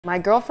My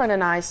girlfriend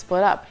and I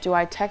split up. Do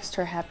I text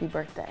her happy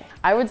birthday?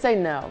 I would say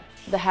no.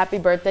 The happy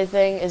birthday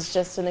thing is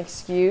just an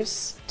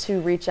excuse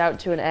to reach out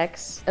to an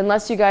ex.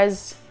 Unless you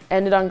guys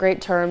ended on great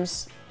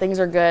terms, things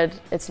are good,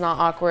 it's not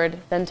awkward,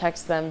 then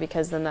text them,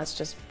 because then that's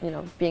just,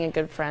 being a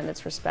good friend,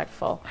 it's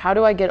respectful. How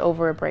do I get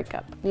over a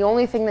breakup? The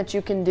only thing that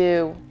you can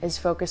do is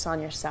focus on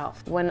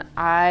yourself. When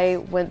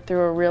I went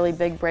through a really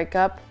big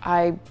breakup,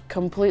 I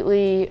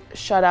completely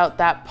shut out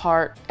that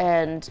part,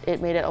 and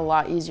it made it a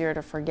lot easier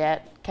to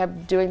forget.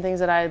 Kept doing things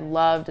that I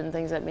loved and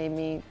things that made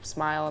me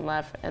smile and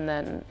laugh, and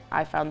then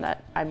I found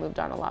that I moved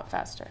on a lot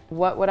faster.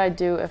 What would I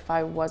do if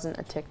I wasn't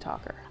a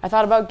TikToker? I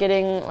thought about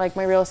getting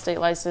my real estate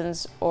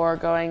license or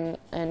going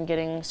and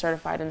getting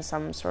certified in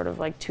some sort of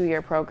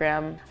 2-year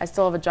program. I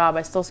still have a job.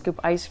 I still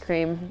scoop ice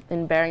cream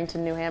in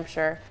Barrington, New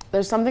Hampshire.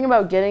 There's something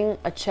about getting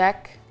a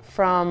check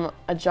from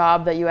a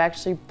job that you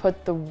actually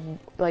put the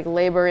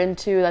labor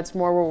into that's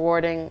more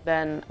rewarding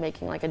than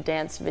making a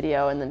dance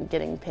video and then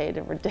getting paid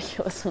a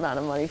ridiculous amount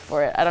of money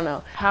for it. I don't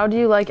know. How do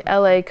you like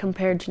LA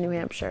compared to New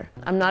Hampshire?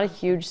 I'm not a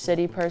huge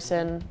city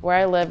person. Where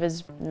I live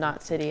is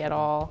not city at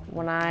all.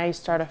 When I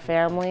start a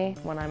family,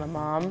 when I'm a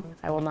mom,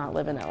 I will not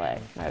live in LA,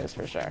 that is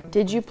for sure.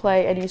 Did you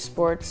play any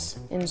sports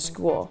in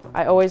school?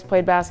 I always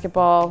played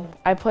basketball.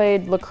 I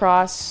played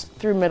lacrosse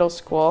through middle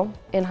school.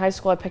 In high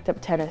school, I picked up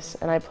tennis,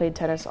 and I played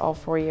tennis all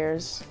 4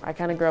 years. I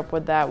kind of grew up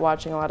with that,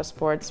 watching a lot of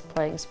sports,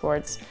 playing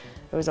sports.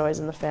 It was always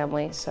in the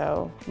family,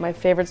 so my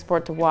favorite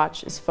sport to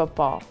watch is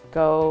football.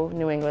 Go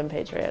New England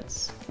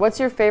Patriots. What's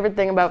your favorite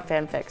thing about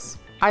Fanfix?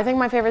 I think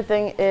my favorite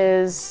thing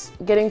is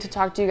getting to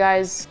talk to you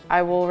guys.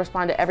 I will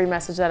respond to every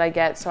message that I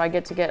get, so I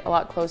get to get a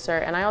lot closer.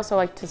 And I also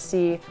like to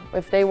see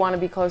if they want to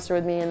be closer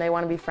with me and they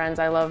want to be friends.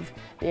 I love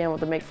being able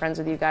to make friends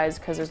with you guys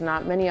because there's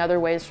not many other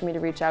ways for me to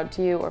reach out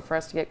to you or for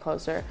us to get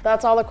closer.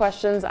 That's all the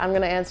questions I'm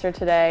going to answer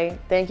today.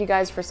 Thank you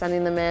guys for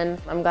sending them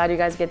in. I'm glad you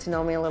guys get to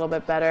know me a little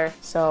bit better.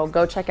 So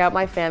go check out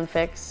my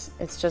Fanfix.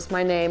 It's just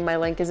my name. My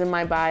link is in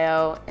my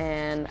bio,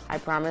 and I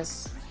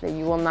promise that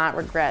you will not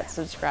regret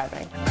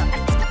subscribing.